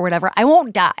body or whatever, I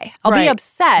won't die. I'll be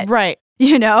upset. Right.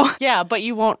 You know? Yeah, but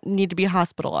you won't need to be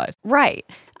hospitalized. Right.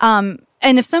 And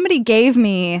if somebody gave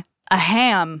me a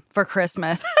ham for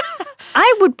Christmas,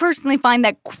 I would personally find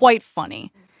that quite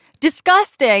funny.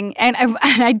 Disgusting, and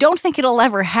I don't think it'll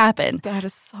ever happen. That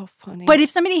is so funny. But if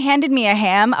somebody handed me a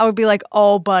ham, I would be like,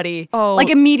 oh, buddy. Oh.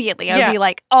 Like, immediately. I would be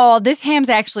like, oh, this ham's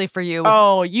actually for you.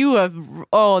 Oh,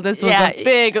 this was a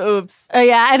big oops.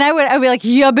 Yeah, and I'd be like,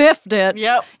 you biffed it.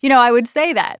 Yep. You know, I would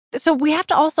say that. So we have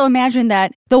to also imagine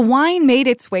that the wine made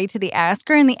its way to the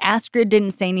asker, and the asker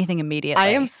didn't say anything immediately. I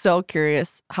am so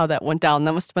curious how that went down.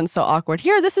 That must have been so awkward.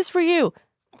 Here, this is for you.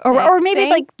 Or maybe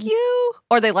it's like you,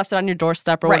 or they left it on your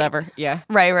doorstep or whatever. Yeah,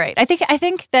 right. I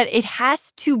think that it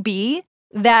has to be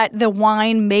that the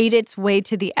wine made its way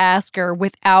to the asker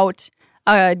without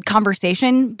a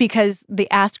conversation, because the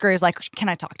asker is like, can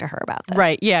I talk to her about this?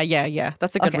 Right. Yeah.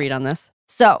 That's a good read on this.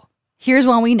 So here's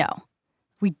what we know: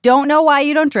 we don't know why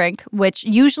you don't drink, which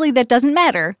usually that doesn't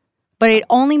matter. But it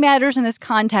only matters in this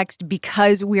context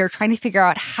because we are trying to figure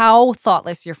out how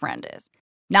thoughtless your friend is,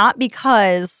 not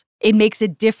because it makes a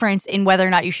difference in whether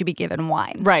or not you should be given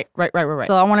wine. Right.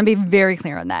 So I want to be very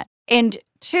clear on that. And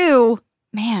two,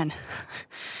 man,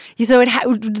 so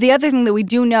the other thing that we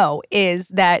do know is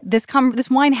that this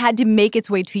wine had to make its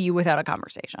way to you without a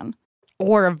conversation.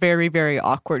 or a very, very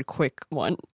awkward, quick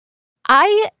one.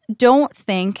 I don't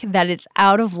think that it's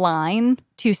out of line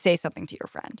to say something to your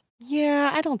friend.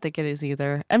 Yeah, I don't think it is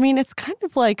either. I mean, it's kind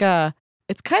of like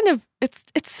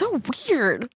it's so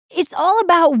weird. It's all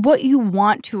about what you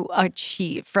want to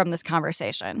achieve from this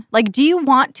conversation. Like, do you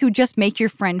want to just make your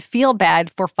friend feel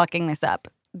bad for fucking this up?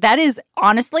 That is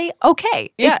honestly okay.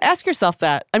 Yeah, ask yourself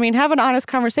that. I mean, have an honest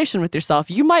conversation with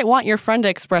yourself. You might want your friend to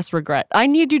express regret. I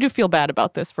need you to feel bad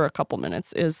about this for a couple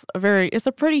minutes it's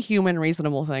a pretty human,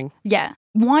 reasonable thing. Yeah.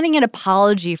 Wanting an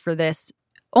apology for this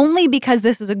only because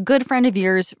this is a good friend of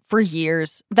yours for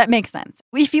years, that makes sense.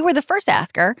 If you were the first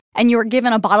asker and you were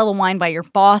given a bottle of wine by your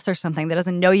boss or something that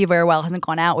doesn't know you very well, hasn't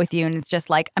gone out with you, and it's just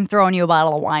like, I'm throwing you a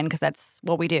bottle of wine because that's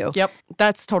what we do. Yep,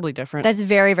 that's totally different. That's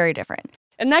very, very different.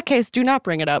 In that case, do not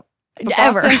bring it up. If a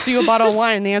Ever. boss sends you a bottle of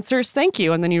wine, the answer is thank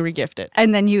you, and then you regift it.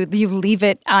 And then you leave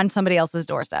it on somebody else's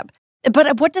doorstep.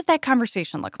 But what does that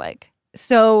conversation look like?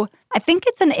 So I think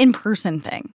it's an in-person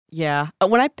thing. Yeah.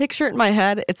 When I picture it in my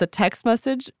head, it's a text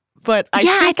message. But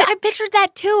I pictured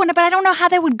that too, but I don't know how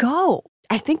that would go.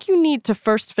 I think you need to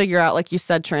first figure out, like you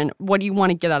said, Trin, what do you want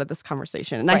to get out of this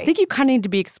conversation? And Right. I think you kind of need to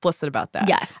be explicit about that.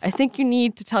 Yes. I think you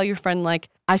need to tell your friend, like,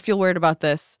 I feel weird about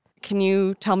this. Can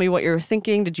you tell me what you were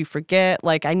thinking? Did you forget?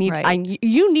 Like,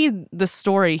 you need the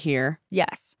story here.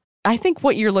 Yes. I think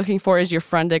what you're looking for is your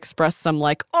friend to express some,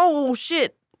 like, oh,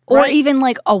 shit. Or right? even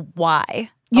like a why,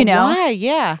 you A know? why,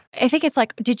 yeah. I think it's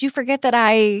like, did you forget that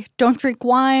I don't drink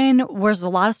wine? Was a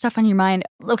lot of stuff on your mind?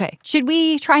 Okay, should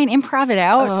we try and improv it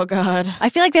out? Oh, God. I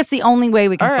feel like that's the only way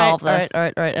we can solve this. All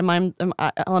right.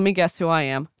 Let me guess who I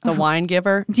am. The wine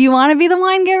giver? Do you want to be the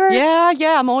wine giver?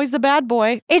 Yeah, I'm always the bad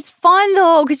boy. It's fun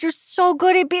though, because you're so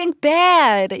good at being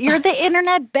bad. You're the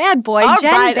internet bad boy,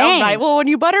 Jen All Bang. right. Well, when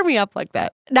you butter me up like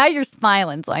that. Now you're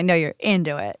smiling, so I know you're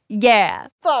into it. Yeah.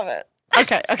 Stop it.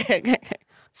 Okay.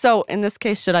 So, in this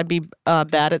case, should I be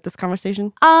bad at this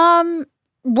conversation?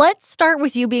 Let's start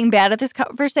with you being bad at this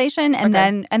conversation, and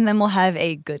Okay. then we'll have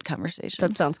a good conversation.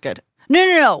 That sounds good.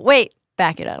 No. Wait,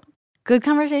 back it up. Good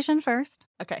conversation first.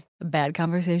 Okay. Bad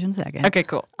conversation second. Okay,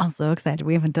 cool. I'm so excited.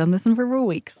 We haven't done this in for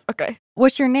weeks. Okay.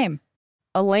 What's your name?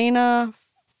 Elena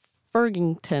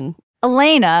Fergington.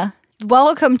 Elena.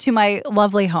 Welcome to my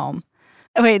lovely home.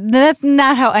 Wait, that's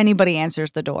not how anybody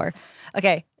answers the door.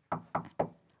 Okay.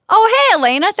 Oh, hey,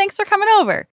 Elena. Thanks for coming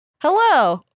over.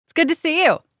 Hello. It's good to see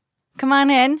you. Come on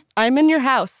in. I'm in your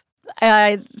house.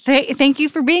 Thank you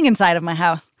for being inside of my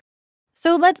house.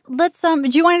 So let's do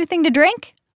you want anything to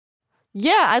drink?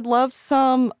 Yeah, I'd love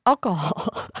some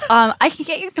alcohol. I can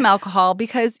get you some alcohol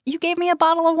because you gave me a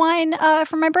bottle of wine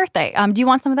for my birthday. Do you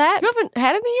want some of that? You haven't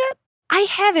had any yet? I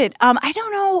have it. I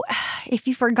don't know if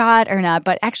you forgot or not,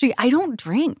 but actually, I don't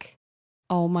drink.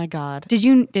 Oh my God. Did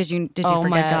you Oh forget?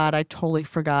 my God, I totally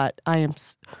forgot. I am.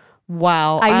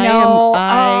 Wow. I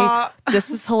know. This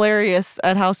is hilarious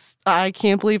at how I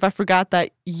can't believe I forgot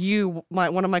that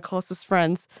one of my closest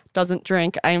friends, doesn't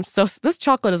drink. This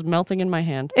chocolate is melting in my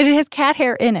hand. It has cat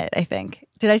hair in it, I think.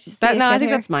 Did I just say No, I cat think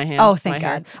hair? that's my hand. Oh, My thank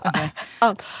hair. God.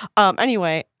 Okay.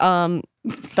 Anyway,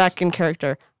 back in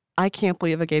character. I can't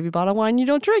believe I gave you a bottle of wine you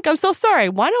don't drink. I'm so sorry.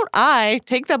 Why don't I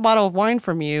take that bottle of wine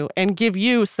from you and give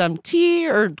you some tea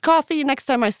or coffee next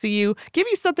time I see you? Give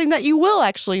you something that you will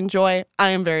actually enjoy. I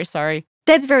am very sorry.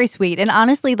 That's very sweet. And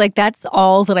honestly, like, that's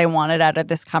all that I wanted out of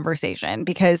this conversation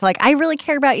because, like, I really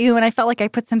care about you and I felt like I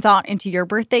put some thought into your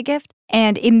birthday gift.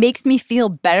 And it makes me feel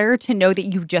better to know that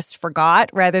you just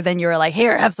forgot rather than you're like,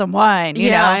 here, have some wine.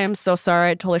 You know? I am so sorry.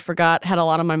 I totally forgot. Had a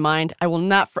lot on my mind. I will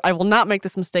not make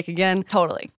this mistake again.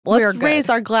 Totally. Let's We're good. raise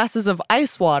our glasses of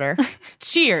ice water.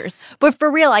 Cheers. But for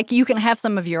real, like, you can have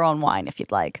some of your own wine if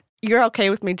you'd like. You're okay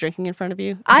with me drinking in front of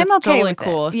you? 'Cause I'm it's okay totally with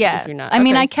cool it. if you're not. I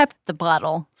mean, Okay. I kept the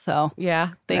bottle, so Yeah,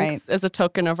 thanks as a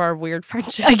token of our weird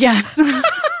friendship. I guess.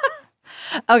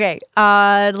 Okay,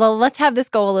 let's have this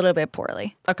go a little bit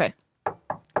poorly. Okay.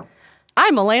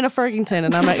 I'm Elena Fergington,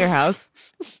 and I'm at your house.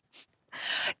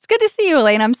 It's good to see you,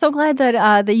 Elaine. I'm so glad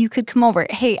that you could come over.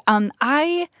 Hey,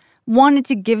 I wanted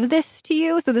to give this to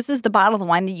you. So this is the bottle of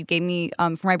wine that you gave me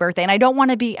for my birthday. And I don't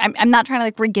want to be, I'm not trying to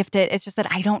like regift it. It's just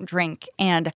that I don't drink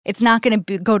and it's not going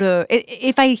to go to,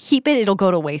 if I keep it, it'll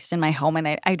go to waste in my home.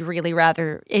 And I'd really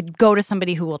rather it go to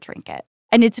somebody who will drink it.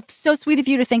 And it's so sweet of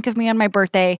you to think of me on my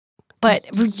birthday. But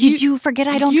did you forget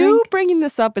I don't You drink? bringing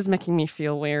this up is making me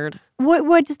feel weird.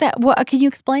 What does that, can you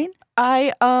explain?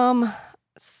 I'm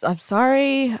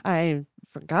sorry. I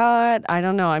forgot. I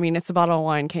don't know. I mean, it's a bottle of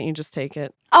wine. Can't you just take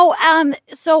it? Oh,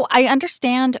 so I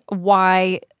understand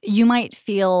why you might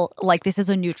feel like this is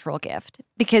a neutral gift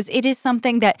because it is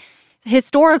something that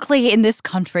historically in this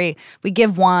country, we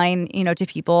give wine, to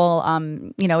people.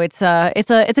 It's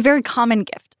a very common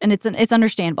gift, and it's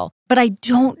understandable. But I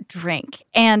don't drink,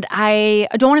 and I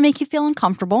don't want to make you feel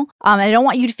uncomfortable. And I don't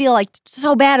want you to feel like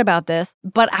so bad about this.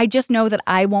 But I just know that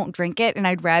I won't drink it, and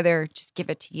I'd rather just give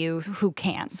it to you who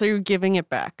can. So you're giving it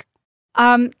back.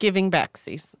 Giving back,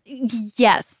 Cece.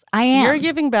 Yes, I am. You're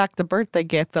giving back the birthday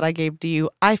gift that I gave to you.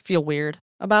 I feel weird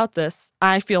about this.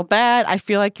 I feel bad. I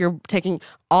feel like you're taking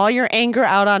all your anger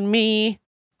out on me.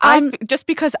 Just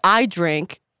because I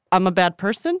drink, I'm a bad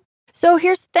person. So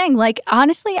here's the thing. Like,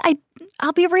 honestly,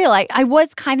 I'll be real. I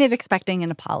was kind of expecting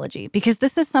an apology because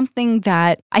this is something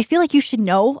that I feel like you should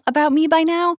know about me by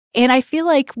now. And I feel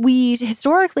like we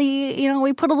historically,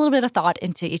 we put a little bit of thought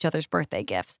into each other's birthday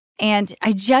gifts. And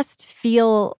I just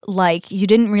feel like you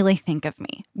didn't really think of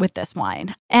me with this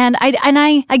wine. And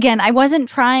I wasn't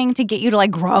trying to get you to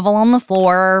like grovel on the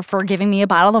floor for giving me a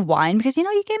bottle of wine because,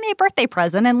 you gave me a birthday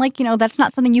present and that's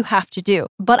not something you have to do.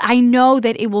 But I know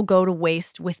that it will go to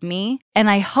waste with me. And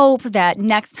I hope that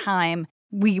next time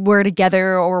we were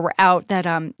together or we're out that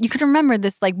you could remember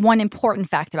this like one important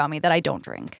fact about me that I don't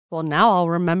drink. Well, now I'll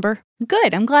remember.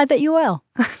 Good. I'm glad that you will.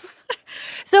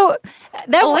 So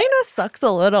Elena sucks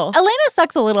a little.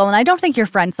 And I don't think your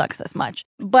friend sucks this much.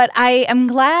 But I am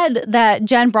glad that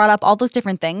Jen brought up all those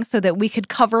different things so that we could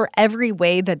cover every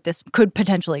way that this could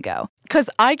potentially go. Because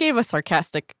I gave a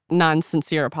sarcastic,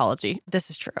 non-sincere apology. This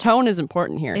is true. Tone is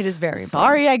important here. It is very important.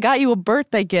 Sorry I got you a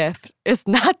birthday gift. It's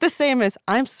not the same as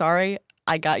I'm sorry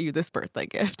I got you this birthday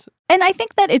gift. And I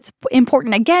think that it's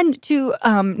important, again, to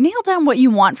nail down what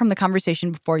you want from the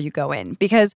conversation before you go in.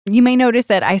 Because you may notice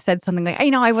that I said something like,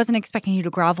 I wasn't expecting you to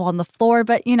grovel on the floor,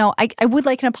 but, I would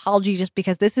like an apology just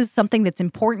because this is something that's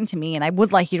important to me and I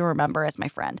would like you to remember as my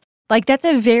friend. Like, that's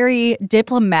a very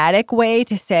diplomatic way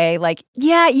to say, like,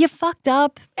 yeah, you fucked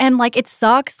up and, like, it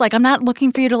sucks. Like, I'm not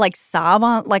looking for you to, like, sob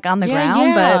on the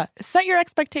ground, but... Set your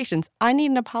expectations. I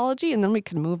need an apology and then we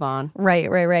can move on.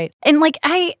 Right. And, like,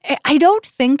 I don't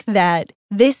think that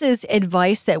this is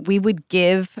advice that we would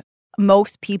give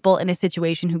most people in a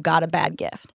situation who got a bad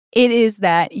gift. It is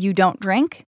that you don't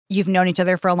drink. You've known each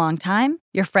other for a long time.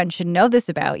 Your friend should know this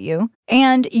about you.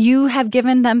 And you have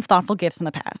given them thoughtful gifts in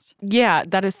the past. Yeah,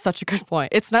 that is such a good point.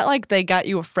 It's not like they got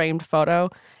you a framed photo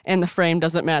and the frame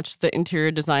doesn't match the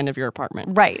interior design of your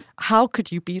apartment. Right. How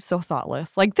could you be so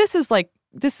thoughtless? This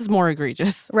is more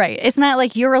egregious. Right. It's not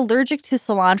like you're allergic to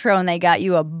cilantro and they got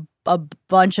you a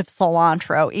bunch of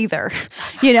cilantro either,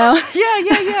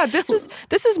 Yeah. This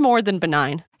is more than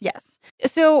benign. Yes.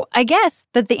 So I guess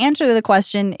that the answer to the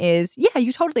question is, yeah,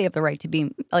 you totally have the right to be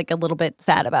like a little bit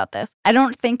sad about this. I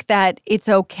don't think that it's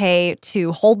okay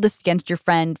to hold this against your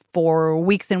friend for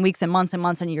weeks and weeks and months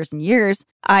and years and years.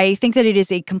 I think that it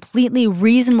is a completely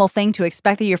reasonable thing to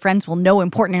expect that your friends will know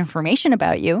important information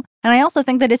about you. And I also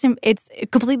think that it's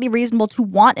completely reasonable to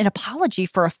want an apology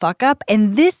for a fuck up.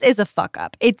 And this is a fuck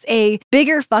up. It's a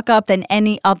bigger fuck up than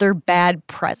any other bad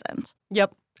present.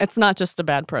 Yep. It's not just a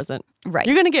bad present. Right.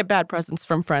 You're going to get bad presents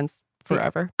from friends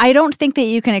forever. I don't think that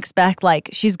you can expect, like,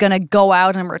 she's going to go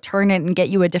out and return it and get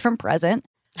you a different present.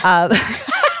 But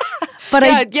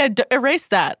erase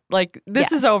that. Like,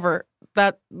 this is over.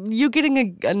 That you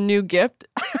getting a new gift.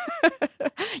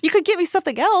 You could give me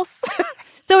something else.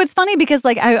 So it's funny because,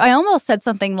 like, I almost said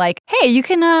something like, hey, you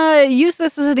can use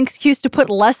this as an excuse to put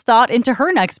less thought into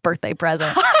her next birthday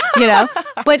present,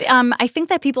 But I think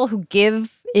that people who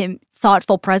give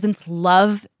thoughtful presents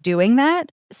love doing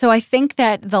that. So I think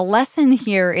that the lesson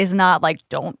here is not like,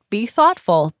 don't be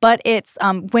thoughtful, but it's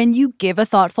when you give a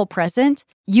thoughtful present,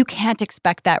 you can't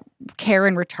expect that care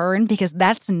in return because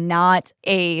that's not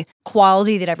a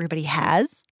quality that everybody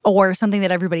has or something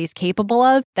that everybody's capable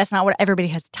of. That's not what everybody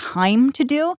has time to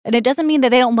do. And it doesn't mean that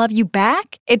they don't love you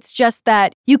back. It's just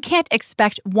that you can't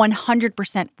expect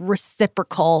 100%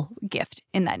 reciprocal gift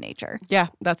in that nature. Yeah,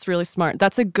 that's really smart.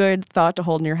 That's a good thought to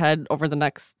hold in your head over the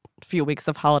next few weeks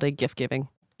of holiday gift giving.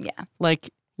 Yeah. Like,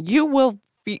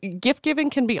 gift giving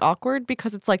can be awkward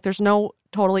because it's like there's no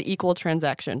totally equal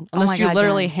transaction unless you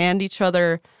literally hand each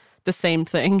other the same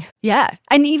thing. Yeah.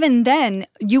 And even then,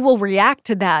 you will react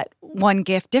to that one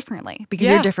gift differently because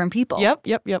you're different people. Yep.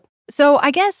 So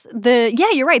I guess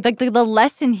you're right. Like the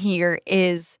lesson here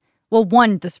is well,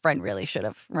 one, this friend really should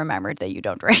have remembered that you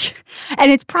don't drink. And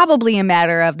it's probably a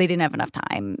matter of they didn't have enough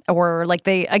time, or like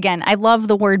again, I love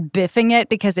the word biffing it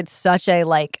because it's such a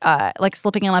like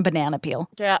slipping on a banana peel.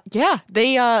 Yeah.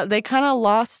 They kind of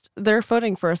lost their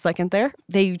footing for a second there.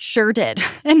 They sure did.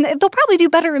 And they'll probably do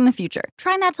better in the future.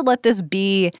 Try not to let this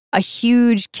be a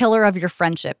huge killer of your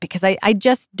friendship, because I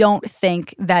just don't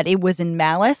think that it was in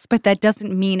malice, but that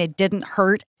doesn't mean it didn't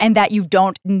hurt and that you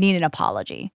don't need an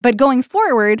apology. But going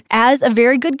forward, as a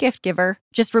very good gift giver,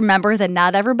 just remember that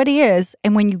not everybody is.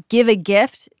 And when you give a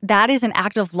gift, that is an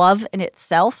act of love in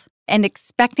itself. And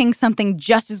expecting something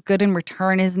just as good in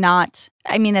return is not,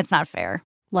 that's not fair.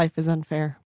 Life is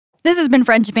unfair. This has been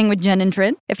Friendshipping with Jen and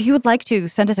Trin. If you would like to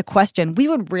send us a question, we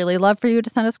would really love for you to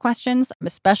send us questions,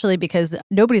 especially because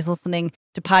nobody's listening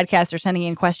to podcasts or sending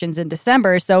in questions in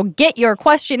December. So get your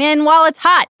question in while it's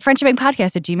hot.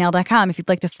 Friendshippingpodcast@gmail.com. If you'd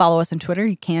like to follow us on Twitter,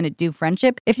 you can at Do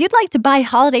Friendship. If you'd like to buy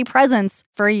holiday presents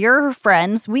for your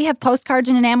friends, we have postcards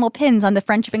and enamel pins on the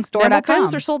friendshippingstore.com. Enamel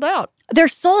pins are sold out. They're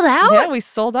sold out? Yeah, we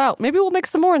sold out. Maybe we'll make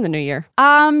some more in the new year.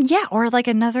 Yeah, or like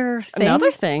another thing.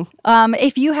 Another thing.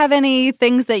 If you have any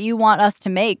things that you want us to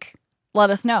make, let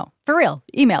us know. For real.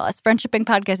 Email us,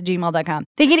 friendshippingpodcast@gmail.com.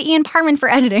 Thank you to Ian Parman for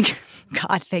editing.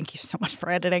 God, thank you so much for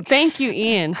editing. Thank you,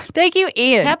 Ian. Thank you,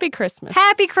 Ian. Happy Christmas.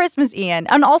 Happy Christmas, Ian.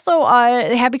 And also,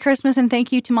 happy Christmas and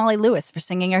thank you to Molly Lewis for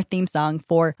singing our theme song,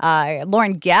 for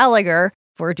Lauren Gallagher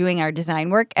for doing our design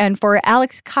work, and for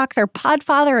Alex Cox, our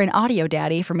podfather and audio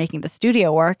daddy, for making the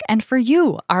studio work, and for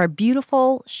you, our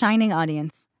beautiful, shining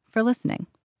audience, for listening.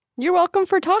 You're welcome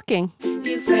for talking.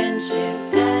 View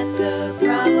friendship at the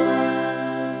problem.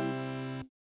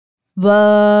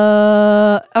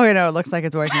 Okay, no, it looks like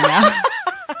it's working now.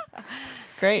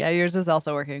 Great. Yeah, yours is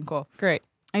also working. Cool. Great.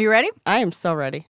 Are you ready? I am so ready.